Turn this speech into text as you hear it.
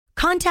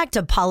Contact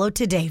Apollo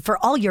today for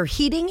all your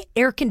heating,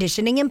 air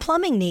conditioning, and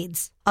plumbing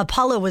needs.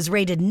 Apollo was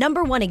rated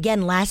 #1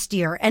 again last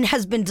year and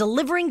has been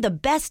delivering the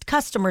best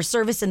customer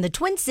service in the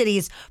Twin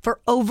Cities for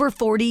over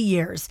 40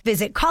 years.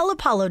 Visit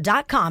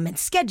callapollo.com and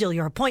schedule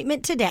your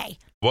appointment today.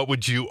 What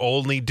would you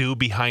only do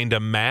behind a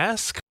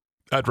mask?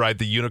 I'd ride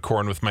the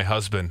unicorn with my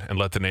husband and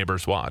let the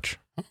neighbors watch.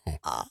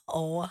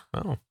 Oh.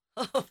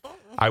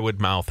 I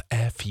would mouth,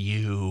 F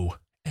you.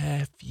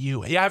 F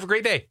you. Yeah, have a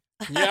great day.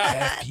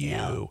 Yeah. F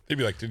you. They'd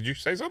be like, did you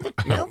say something?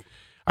 No.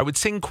 I would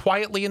sing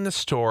quietly in the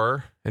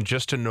store and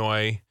just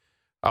enjoy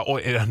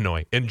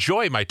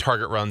my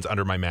Target runs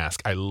under my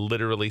mask. I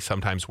literally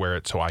sometimes wear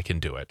it so I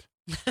can do it.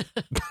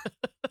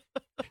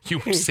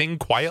 You sing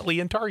quietly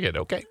in Target,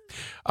 okay?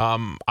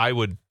 I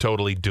would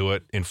totally do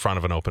it in front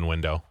of an open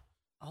window.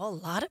 Oh, a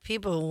lot of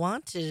people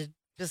want to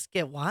just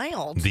get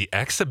wild. The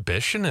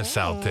exhibitionists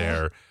out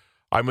there.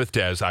 I'm with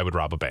Des. I would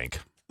rob a bank.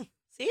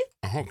 See?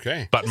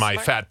 Okay. But my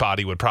fat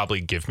body would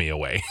probably give me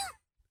away.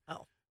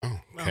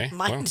 Okay. Well,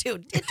 mine too.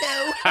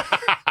 Ditto.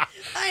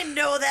 I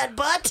know that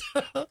butt.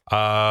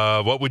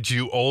 What would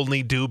you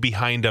only do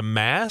behind a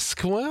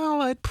mask?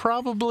 Well, I'd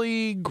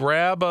probably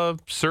grab a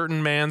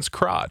certain man's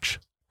crotch.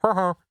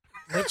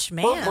 Which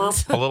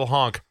man's? A little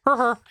honk.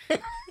 No,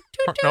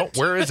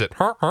 where is it?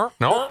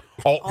 No.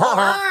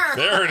 Oh,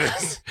 There it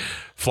is.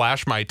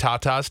 Flash my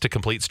tatas to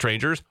complete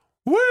strangers.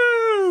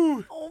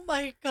 Woo! Oh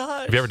my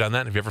gosh. Have you ever done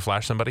that? Have you ever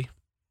flashed somebody?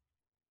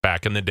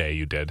 Back in the day,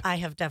 you did. I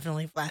have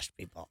definitely flashed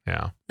people.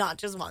 Yeah. Not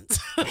just once.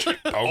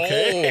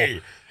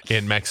 Okay.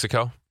 In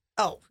Mexico?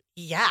 Oh,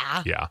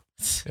 yeah. Yeah.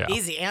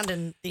 Easy. And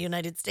in the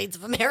United States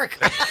of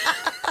America.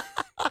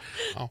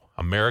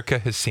 America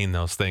has seen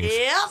those things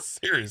Yep.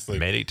 Seriously.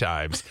 many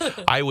times.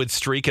 I would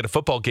streak at a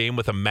football game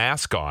with a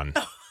mask on.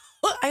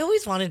 I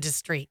always wanted to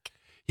streak.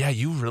 Yeah,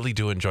 you really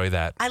do enjoy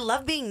that. I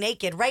love being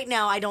naked. Right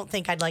now, I don't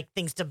think I'd like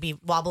things to be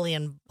wobbly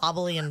and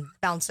bobbly and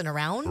bouncing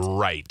around.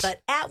 Right.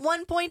 But at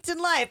one point in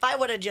life, I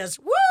would have just,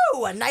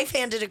 woo, a knife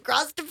handed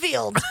across the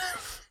field.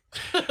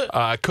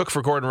 Cook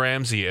for Gordon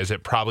Ramsay, as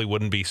it probably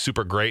wouldn't be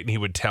super great, and he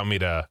would tell me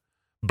to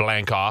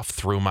blank off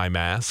through my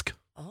mask.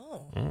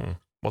 Oh.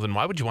 Well, then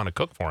why would you want to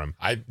cook for him?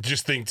 I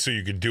just think so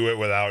you could do it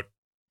without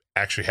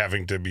actually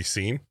having to be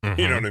seen.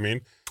 You know what I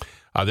mean?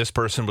 This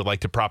person would like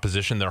to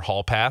proposition their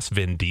hall pass,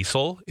 Vin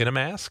Diesel, in a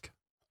mask.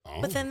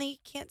 Oh. But then they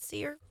can't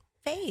see your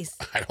face.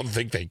 I don't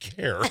think they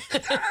care.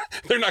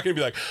 They're not going to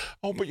be like,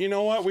 oh, but you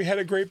know what? We had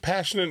a great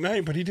passionate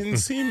night, but he didn't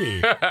see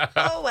me.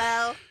 Oh,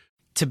 well.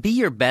 To be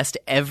your best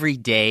every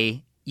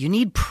day, you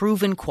need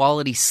proven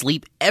quality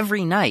sleep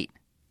every night.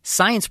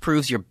 Science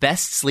proves your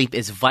best sleep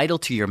is vital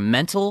to your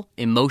mental,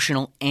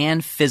 emotional,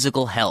 and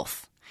physical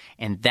health.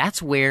 And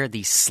that's where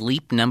the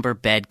Sleep Number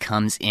bed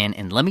comes in.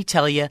 And let me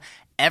tell you,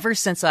 ever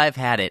since I've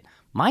had it,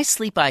 my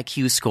sleep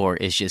IQ score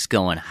is just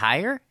going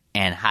higher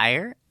and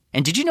higher.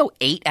 And did you know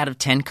 8 out of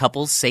 10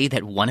 couples say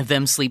that one of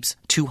them sleeps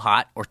too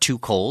hot or too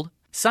cold?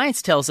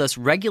 Science tells us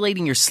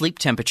regulating your sleep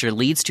temperature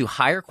leads to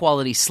higher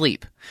quality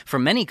sleep. For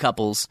many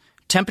couples,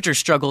 temperature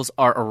struggles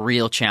are a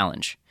real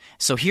challenge.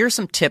 So here are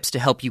some tips to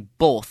help you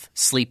both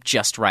sleep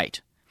just right.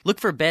 Look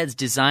for beds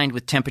designed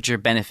with temperature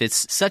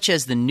benefits such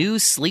as the new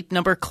Sleep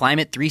Number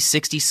Climate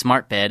 360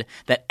 smart bed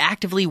that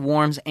actively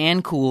warms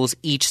and cools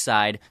each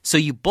side so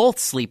you both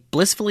sleep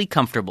blissfully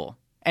comfortable.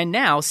 And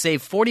now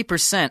save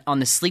 40%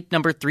 on the Sleep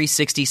Number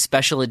 360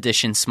 Special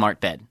Edition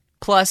smart bed.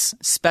 Plus,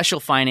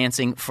 special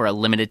financing for a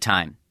limited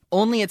time.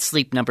 Only at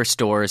Sleep Number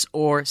stores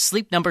or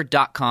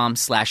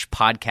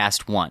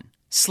sleepnumber.com/podcast1.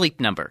 Sleep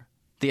Number,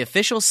 the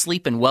official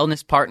sleep and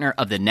wellness partner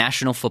of the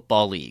National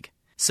Football League.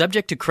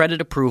 Subject to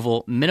credit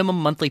approval, minimum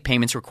monthly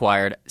payments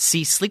required.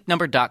 See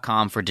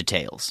sleepnumber.com for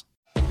details.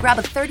 Grab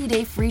a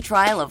 30-day free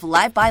trial of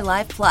Live by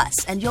Live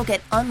Plus, and you'll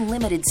get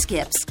unlimited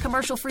skips,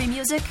 commercial-free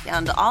music,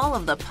 and all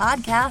of the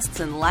podcasts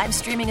and live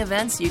streaming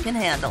events you can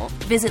handle.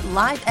 Visit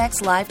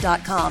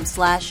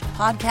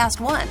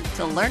livexlive.com/podcast1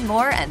 to learn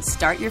more and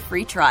start your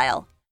free trial.